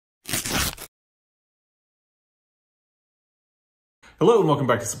Hello and welcome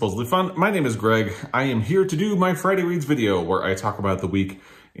back to Supposedly Fun. My name is Greg. I am here to do my Friday Reads video where I talk about the week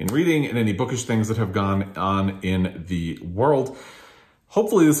in reading and any bookish things that have gone on in the world.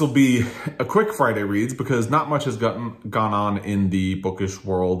 Hopefully this will be a quick Friday Reads because not much has gone on in the bookish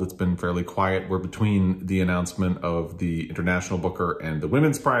world. It's been fairly quiet. We're between the announcement of the International Booker and the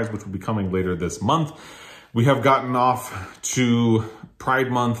Women's Prize, which will be coming later this month. We have gotten off to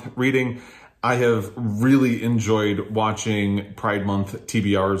Pride Month reading. I have really enjoyed watching Pride Month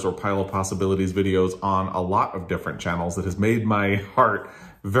TBRs or Pile of Possibilities videos on a lot of different channels. It has made my heart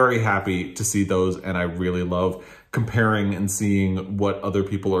very happy to see those, and I really love comparing and seeing what other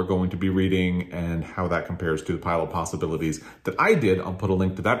people are going to be reading and how that compares to the Pile of Possibilities that I did. I'll put a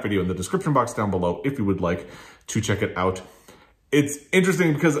link to that video in the description box down below if you would like to check it out. It's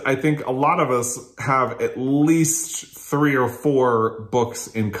interesting because I think a lot of us have at least 3 or 4 books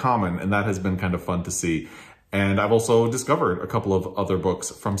in common, and that has been kind of fun to see. And I've also discovered a couple of other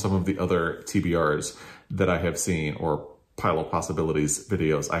books from some of the other TBRs that I have seen, or Pile of Possibilities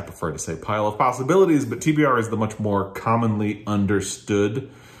videos. I prefer to say Pile of Possibilities, but TBR is the much more commonly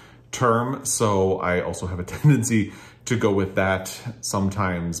understood term, so I also have a tendency to go with that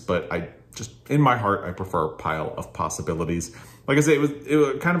sometimes, but in my heart, I prefer Pile of Possibilities. Like I say, it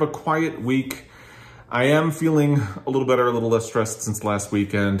was kind of a quiet week. I am feeling a little better, a little less stressed since last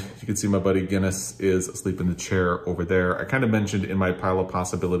weekend. You can see my buddy Guinness is asleep in the chair over there. I kind of mentioned in my Pile of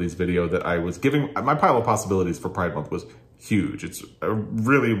Possibilities video that I was giving, my Pile of Possibilities for Pride Month was huge. It's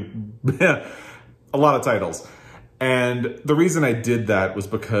really, a lot of titles. And the reason I did that was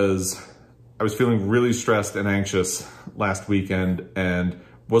because I was feeling really stressed and anxious last weekend and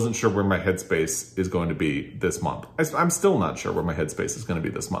wasn't sure where my headspace is going to be this month. I'm still not sure where my headspace is going to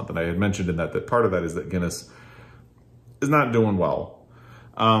be this month. And I had mentioned in that part of that is that Guinness is not doing well.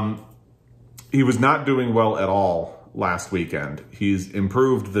 He was not doing well at all last weekend. He's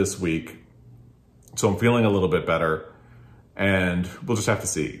improved this week. So I'm feeling a little bit better and we'll just have to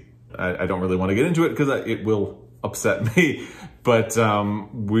see. I don't really want to get into it because it will upset me, but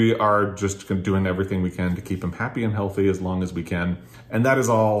we are just doing everything we can to keep him happy and healthy as long as we can. And that is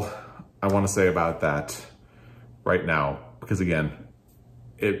all I want to say about that right now, because again,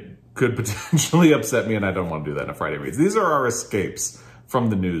 it could potentially upset me and I don't want to do that in a Friday Reads. These are our escapes from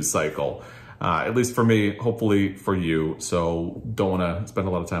the news cycle, at least for me, hopefully for you. So don't want to spend a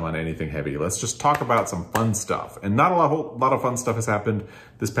lot of time on anything heavy. Let's just talk about some fun stuff. And not a lot of fun stuff has happened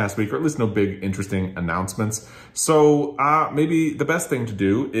this past week, or at least no big interesting announcements. So maybe the best thing to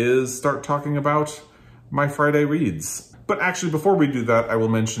do is start talking about my Friday Reads. But actually, before we do that, I will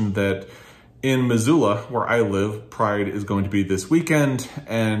mention that in Missoula, where I live, Pride is going to be this weekend,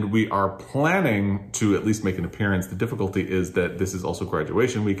 and we are planning to at least make an appearance. The difficulty is that this is also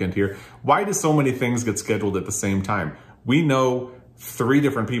graduation weekend here. Why do so many things get scheduled at the same time? We know 3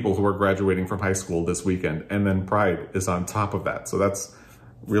 different people who are graduating from high school this weekend, and then Pride is on top of that. So that's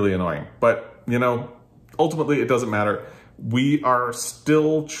really annoying. But, you know, ultimately it doesn't matter. We are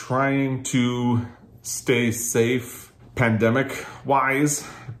still trying to stay safe pandemic-wise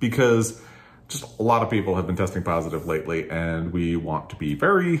because just a lot of people have been testing positive lately, and we want to be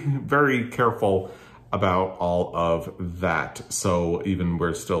very, very careful about all of that. So even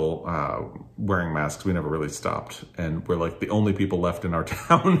we're still wearing masks, we never really stopped. And we're like the only people left in our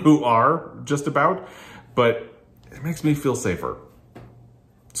town who are just about, but it makes me feel safer.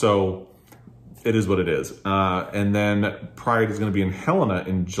 So it is what it is. And then Pride is going to be in Helena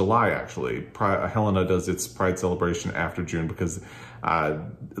in July, actually. Helena does its Pride celebration after June because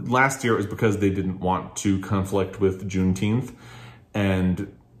last year it was because they didn't want to conflict with Juneteenth.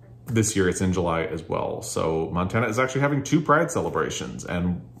 And this year it's in July as well. So Montana is actually having 2 Pride celebrations.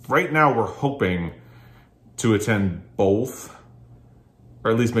 And right now we're hoping to attend both,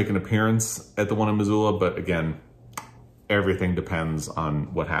 or at least make an appearance at the one in Missoula. But again, everything depends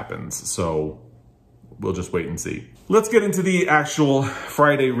on what happens. So we'll just wait and see. Let's get into the actual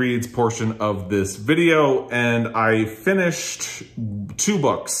Friday Reads portion of this video. And I finished 2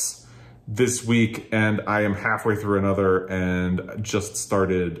 books this week, and I am halfway through another and just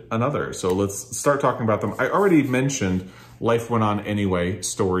started another. So let's start talking about them. I already mentioned Life Went On Anyway,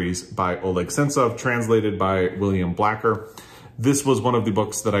 Stories by Oleg Sentsov, translated by Uilleam Blacker. This was one of the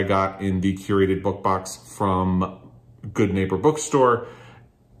books that I got in the curated book box from Good Neighbor Bookstore.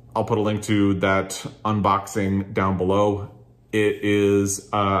 I'll put a link to that unboxing down below. It is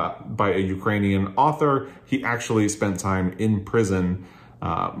by a Ukrainian author. He actually spent time in prison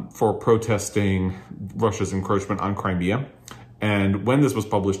for protesting Russia's encroachment on Crimea. And when this was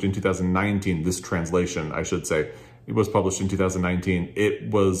published in 2019, this translation, I should say, it was published in 2019, it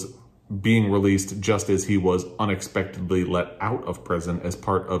was being released just as he was unexpectedly let out of prison as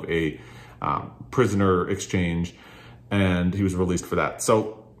part of a prisoner exchange, and he was released for that.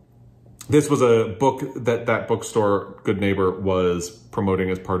 So this was a book that bookstore, Good Neighbor, was promoting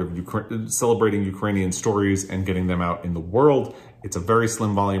as part of celebrating Ukrainian stories and getting them out in the world. It's a very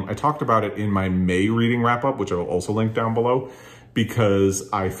slim volume. I talked about it in my May reading wrap-up, which I will also link down below, because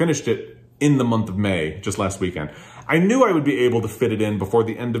I finished it in the month of May, just last weekend. I knew I would be able to fit it in before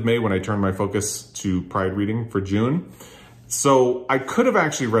the end of May when I turned my focus to Pride reading for June. So I could have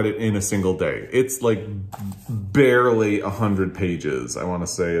actually read it in a single day. It's like barely 100 pages. I want to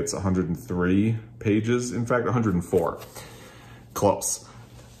say it's 103 pages. In fact, 104. Close.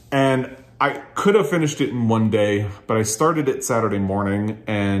 And I could have finished it in one day, but I started it Saturday morning,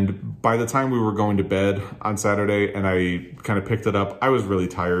 and by the time we were going to bed on Saturday and I kind of picked it up, I was really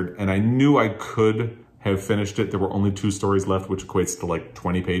tired, and I knew I could have finished it. There were only 2 stories left, which equates to like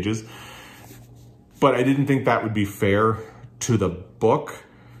 20 pages. But I didn't think that would be fair to the book,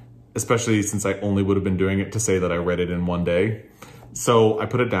 especially since I only would have been doing it to say that I read it in one day. So I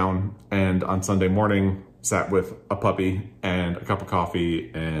put it down, and on Sunday morning, sat with a puppy and a cup of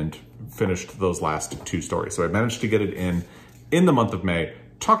coffee and finished those last 2 stories. So I managed to get it in the month of May.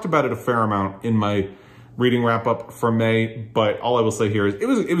 Talked about it a fair amount in my reading wrap up for May, but all I will say here is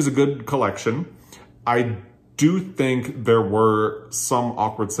it was a good collection. I do think there were some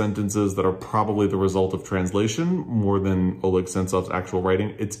awkward sentences that are probably the result of translation more than Oleg Sentsov's actual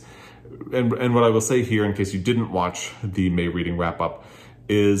writing. And what I will say here, in case you didn't watch the May reading wrap up,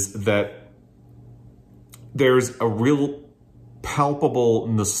 is that there's a real palpable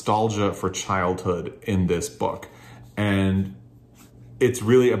nostalgia for childhood in this book. And it's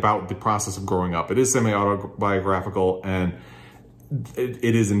really about the process of growing up. It is semi-autobiographical, and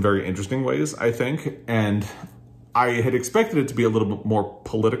it is in very interesting ways, I think. And I had expected it to be a little bit more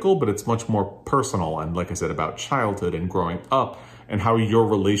political, but it's much more personal. And like I said, about childhood and growing up and how your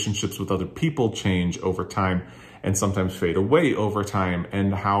relationships with other people change over time and sometimes fade away over time,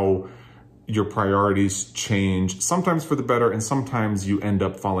 and how your priorities change, sometimes for the better, and sometimes you end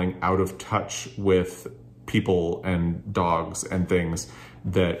up falling out of touch with people and dogs and things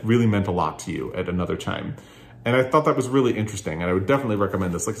that really meant a lot to you at another time. And I thought that was really interesting, and I would definitely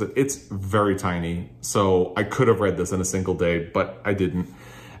recommend this. Like I said, it's very tiny, so I could have read this in a single day, but I didn't.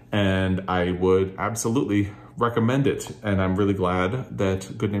 And I would absolutely recommend it. And I'm really glad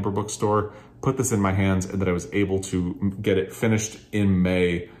that Good Neighbor Bookstore put this in my hands and that I was able to get it finished in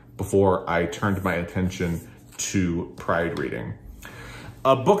May before I turned my attention to Pride reading.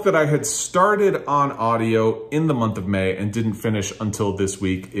 A book that I had started on audio in the month of May and didn't finish until this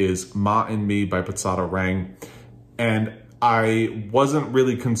week is Ma and Me by Putsata Reang. And I wasn't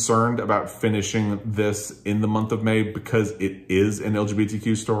really concerned about finishing this in the month of May because it is an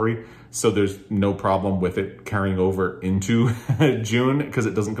LGBTQ story. So there's no problem with it carrying over into June because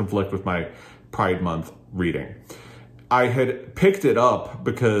it doesn't conflict with my Pride Month reading. I had picked it up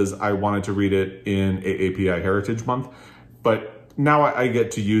because I wanted to read it in AAPI Heritage Month, but now I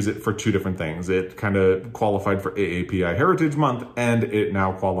get to use it for 2 different things. It kind of qualified for AAPI Heritage Month, and it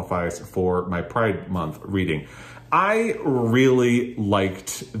now qualifies for my Pride Month reading. I really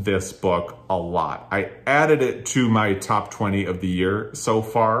liked this book a lot. I added it to my top 20 of the year so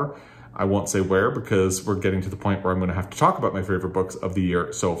far. I won't say where because we're getting to the point where I'm going to have to talk about my favorite books of the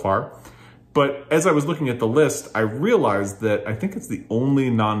year so far. But as I was looking at the list, I realized that I think it's the only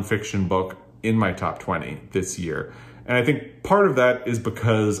nonfiction book in my top 20 this year. And I think part of that is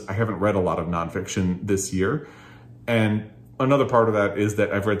because I haven't read a lot of nonfiction this year. And another part of that is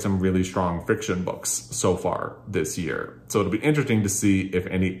that I've read some really strong fiction books so far this year. So it'll be interesting to see if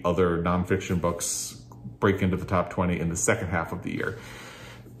any other nonfiction books break into the top 20 in the second half of the year.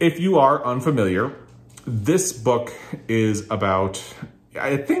 If you are unfamiliar, this book is about,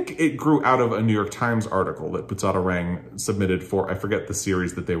 I think it grew out of a New York Times article that Putsata Reang submitted for, I forget the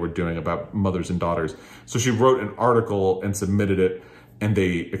series that they were doing about mothers and daughters. So she wrote an article and submitted it, and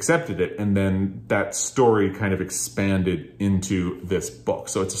they accepted it. And then that story kind of expanded into this book.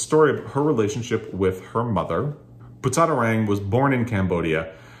 So it's a story of her relationship with her mother. Putsata Reang was born in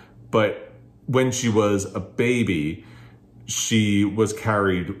Cambodia, but when she was a baby, she was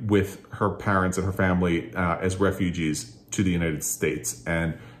carried with her parents and her family as refugees to the United States.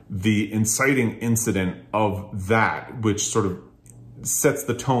 And the inciting incident of that, which sort of sets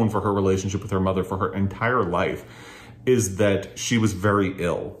the tone for her relationship with her mother for her entire life, is that she was very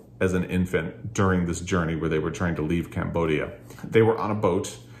ill as an infant during this journey where they were trying to leave Cambodia. They were on a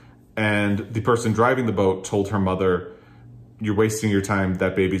boat, and the person driving the boat told her mother, you're wasting your time.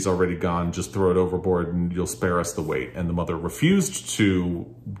 That baby's already gone. Just throw it overboard and you'll spare us the wait. And the mother refused to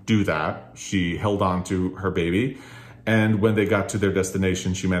do that. She held on to her baby. And when they got to their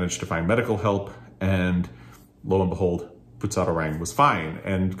destination, she managed to find medical help. And lo and behold, Putsata Reang was fine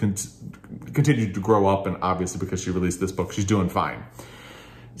and continued to grow up. And obviously, because she released this book, she's doing fine.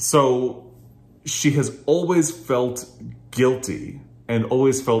 So she has always felt guilty and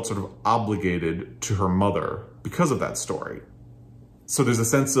always felt sort of obligated to her mother because of that story. So there's a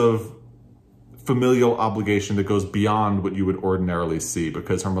sense of familial obligation that goes beyond what you would ordinarily see,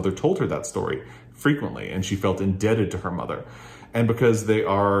 because her mother told her that story frequently and she felt indebted to her mother. And because they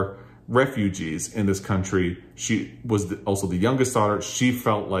are refugees in this country, she was also the youngest daughter. She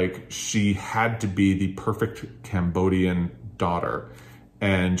felt like she had to be the perfect Cambodian daughter.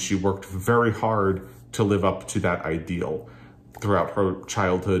 And she worked very hard to live up to that ideal throughout her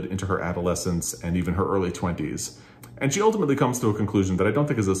childhood, into her adolescence, and even her early 20s. And she ultimately comes to a conclusion that I don't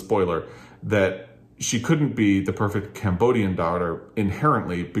think is a spoiler, that she couldn't be the perfect Cambodian daughter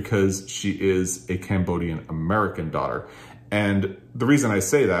inherently because she is a Cambodian American daughter. And the reason I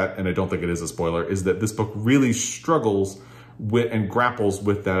say that, and I don't think it is a spoiler, is that this book really struggles with and grapples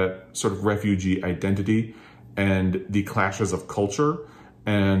with that sort of refugee identity and the clashes of culture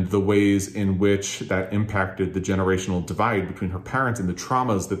and the ways in which that impacted the generational divide between her parents and the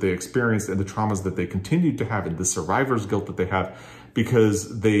traumas that they experienced and the traumas that they continued to have and the survivor's guilt that they have,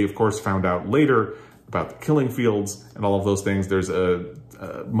 because they, of course, found out later about the killing fields and all of those things. There's a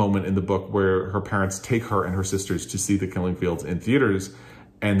moment in the book where her parents take her and her sisters to see the killing fields in theaters,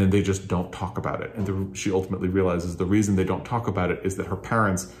 and then they just don't talk about it. And she ultimately realizes the reason they don't talk about it is that her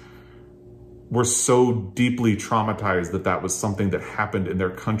parents were so deeply traumatized that that was something that happened in their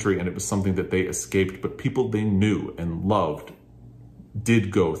country and it was something that they escaped, but people they knew and loved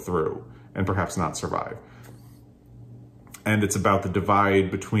did go through and perhaps not survive. And it's about the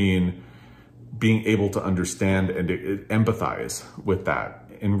divide between being able to understand and empathize with that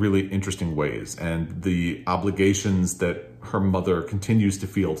in really interesting ways, and the obligations that her mother continues to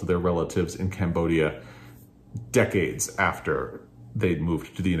feel to their relatives in Cambodia decades after they'd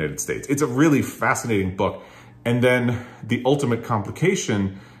moved to the United States. It's a really fascinating book. And then the ultimate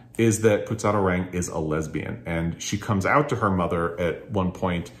complication is that Putsata Reang is a lesbian, and she comes out to her mother at one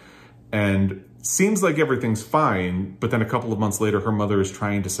point and seems like everything's fine, but then a couple of months later, her mother is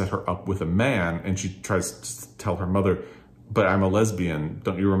trying to set her up with a man, and she tries to tell her mother, but I'm a lesbian,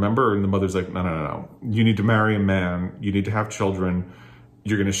 don't you remember? And the mother's like, no. You need to marry a man, you need to have children,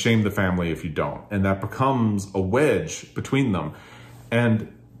 you're gonna shame the family if you don't. And that becomes a wedge between them.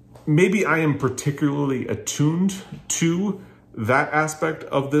 And maybe I am particularly attuned to that aspect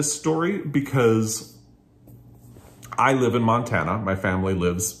of this story because I live in Montana. My family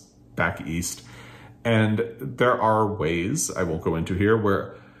lives back east. And there are ways, I won't go into here,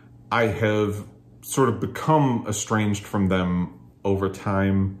 where I have sort of become estranged from them over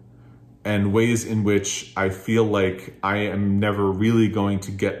time, and ways in which I feel like I am never really going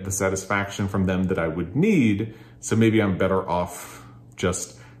to get the satisfaction from them that I would need. So maybe I'm better off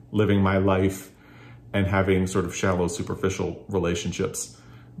just living my life and having sort of shallow, superficial relationships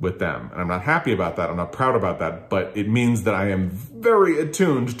with them. And I'm not happy about that. I'm not proud about that, but it means that I am very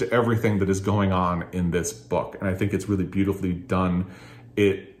attuned to everything that is going on in this book. And I think it's really beautifully done.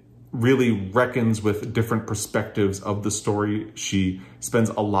 It really reckons with different perspectives of the story. She spends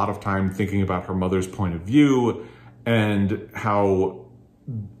a lot of time thinking about her mother's point of view and how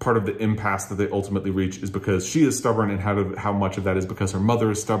part of the impasse that they ultimately reach is because she is stubborn, and how much of that is because her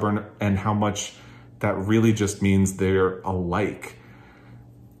mother is stubborn, and how much that really just means they're alike.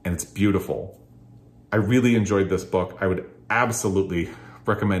 And it's beautiful. I really enjoyed this book. I would absolutely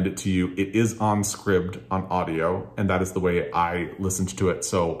recommend it to you. It is on Scribd on audio, and that is the way I listened to it.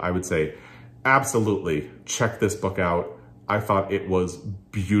 So I would say absolutely check this book out. I thought it was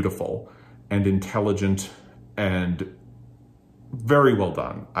beautiful and intelligent and very well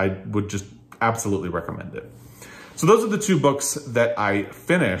done. I would just absolutely recommend it. So those are the two books that I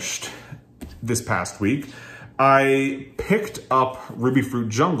finished this past week. I picked up Rubyfruit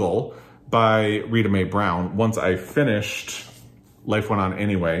Jungle by Rita Mae Brown once I finished Life Went On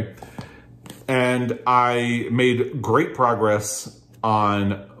Anyway, and I made great progress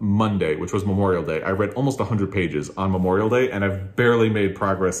on Monday, which was Memorial Day. I read almost 100 pages on Memorial Day, and I've barely made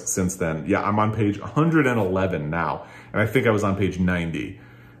progress since then. Yeah, I'm on page 111 now, and I think I was on page 90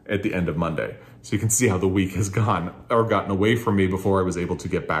 at the end of Monday. So you can see how the week has gone or gotten away from me before I was able to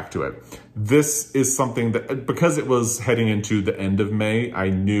get back to it. This is something that, because it was heading into the end of May, I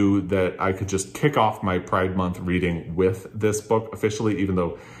knew that I could just kick off my Pride Month reading with this book officially, even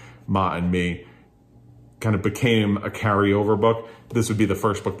though Ma and Me kind of became a carryover book, this would be the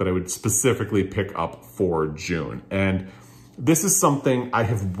first book that I would specifically pick up for June. And this is something I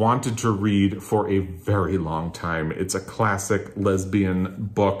have wanted to read for a very long time. It's a classic lesbian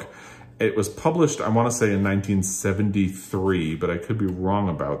book. It was published, I want to say, in 1973, but I could be wrong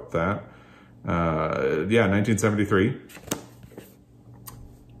about that. Yeah, 1973.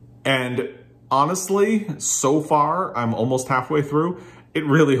 And honestly, so far, I'm almost halfway through, it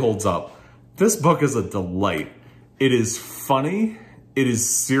really holds up. This book is a delight. It is funny. It is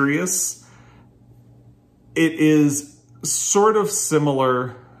serious. It is sort of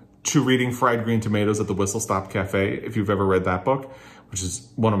similar to reading Fried Green Tomatoes at the Whistle Stop Cafe, if you've ever read that book, which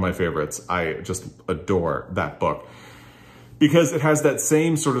is one of my favorites. I just adore that book because it has that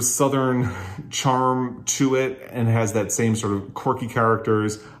same sort of Southern charm to it and has that same sort of quirky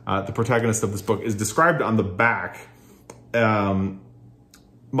characters. The protagonist of this book is described on the back.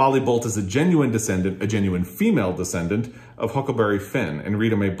 Molly Bolt is a genuine descendant, a genuine female descendant of Huckleberry Finn, and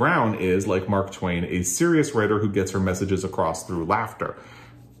Rita Mae Brown is, like Mark Twain, a serious writer who gets her messages across through laughter.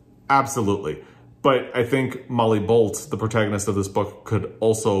 Absolutely. But I think Molly Bolt, the protagonist of this book, could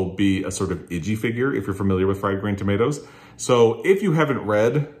also be a sort of edgy figure if you're familiar with Fried Green Tomatoes. So if you haven't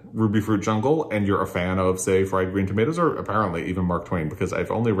read Rubyfruit Jungle and you're a fan of, say, Fried Green Tomatoes, or apparently even Mark Twain, because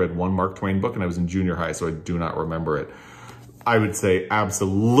I've only read one Mark Twain book and I was in junior high, so I do not remember it, I would say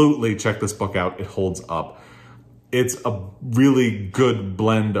absolutely check this book out. It holds up. It's a really good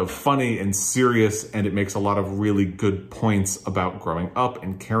blend of funny and serious, and it makes a lot of really good points about growing up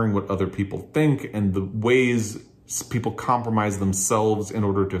and caring what other people think and the ways people compromise themselves in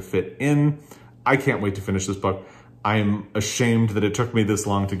order to fit in. I can't wait to finish this book. I am ashamed that it took me this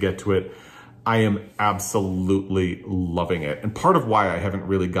long to get to it. I am absolutely loving it. And part of why I haven't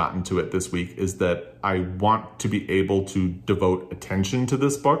really gotten to it this week is that I want to be able to devote attention to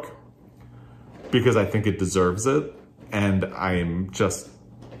this book because I think it deserves it. And I'm just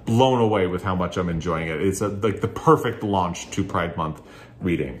blown away with how much I'm enjoying it. It's like the perfect launch to Pride Month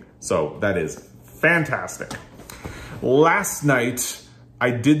reading. So that is fantastic. Last night, I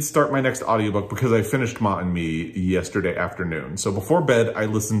did start my next audiobook because I finished Ma and Me yesterday afternoon. So before bed, I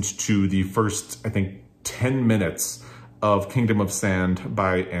listened to the first, I think, 10 minutes of Kingdom of Sand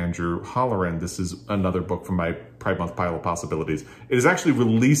by Andrew Holleran. This is another book from my Pride Month pile of possibilities. It is actually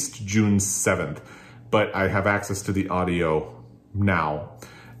released June 7th, but I have access to the audio now.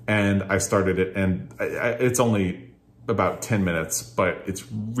 And I started it, and it's only about 10 minutes, but it's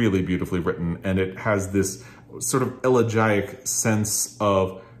really beautifully written, and it has this sort of elegiac sense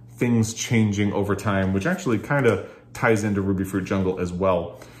of things changing over time, which actually kind of ties into Rubyfruit Jungle as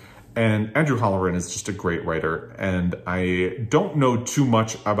well. And Andrew Holleran is just a great writer, and I don't know too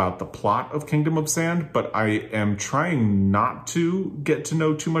much about the plot of Kingdom of Sand, but I am trying not to get to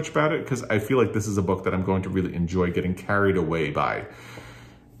know too much about it because I feel like this is a book that I'm going to really enjoy getting carried away by,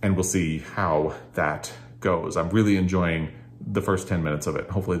 and we'll see how that goes. I'm really enjoying the first 10 minutes of it.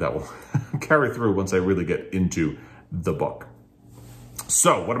 Hopefully that will carry through once I really get into the book.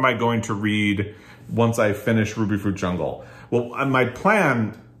 So what am I going to read once I finish Rubyfruit Jungle? Well, my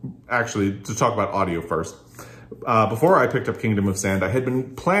plan, actually, to talk about audio first. Before I picked up Kingdom of Sand, I had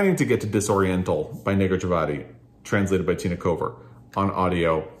been planning to get to Disoriental by Négar Djavadi, translated by Tina Kover, on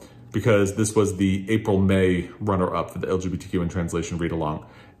audio, because this was the April-May runner-up for the LGBTQ in Translation read-along,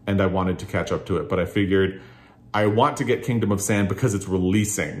 and I wanted to catch up to it, but I figured I want to get Kingdom of Sand because it's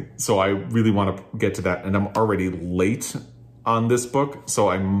releasing, so I really want to get to that, and I'm already late on this book, so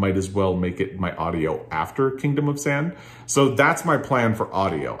I might as well make it my audio after Kingdom of Sand. So that's my plan for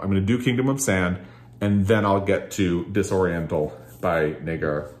audio. I'm going to do Kingdom of Sand, and then I'll get to Disoriental by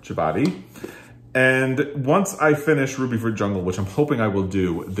Négar Djavadi. And once I finish Rubyfruit Jungle, which I'm hoping I will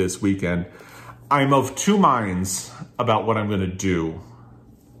do this weekend, I'm of two minds about what I'm going to do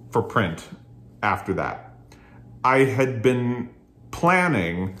for print after that. I had been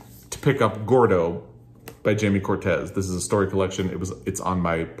planning to pick up Gordo by Jaime Cortez. This is a story collection. It's on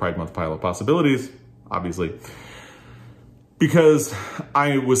my Pride Month pile of possibilities, obviously, because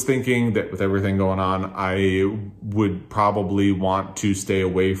I was thinking that with everything going on, I would probably want to stay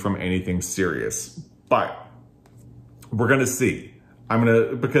away from anything serious. But we're gonna see.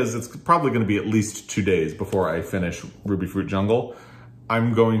 Because it's probably gonna be at least 2 days before I finish Rubyfruit Jungle.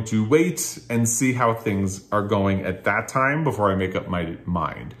 I'm going to wait and see how things are going at that time before I make up my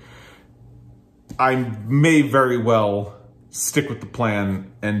mind. I may very well stick with the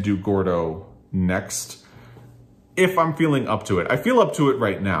plan and do Gordo next if I'm feeling up to it. I feel up to it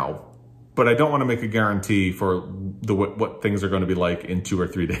right now, but I don't want to make a guarantee for what things are going to be like in 2 or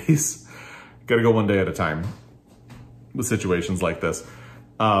 3 days. Gotta go one day at a time with situations like this.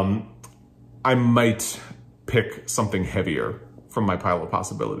 I might pick something heavier from my pile of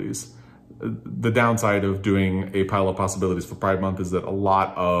possibilities. The downside of doing a pile of possibilities for Pride Month is that a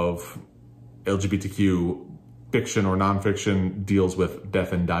lot of LGBTQ fiction or nonfiction deals with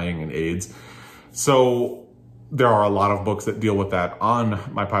death and dying and AIDS. So there are a lot of books that deal with that on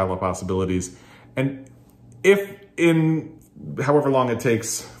my pile of possibilities. And if in however long it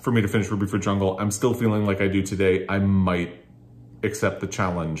takes for me to finish Rubyfruit Jungle, I'm still feeling like I do today, I might accept the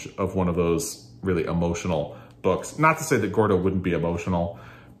challenge of one of those really emotional books. Not to say that Gordo wouldn't be emotional,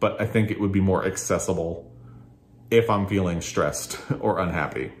 but I think it would be more accessible if I'm feeling stressed or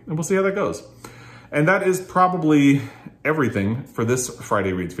unhappy. And we'll see how that goes. And that is probably everything for this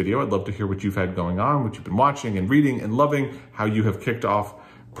Friday Reads video. I'd love to hear what you've had going on, what you've been watching and reading and loving, how you have kicked off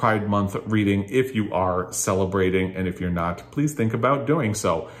Pride Month reading if you are celebrating, and if you're not, please think about doing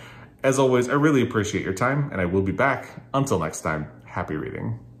so. As always, I really appreciate your time, and I will be back. Until next time, happy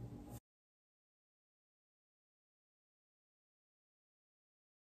reading.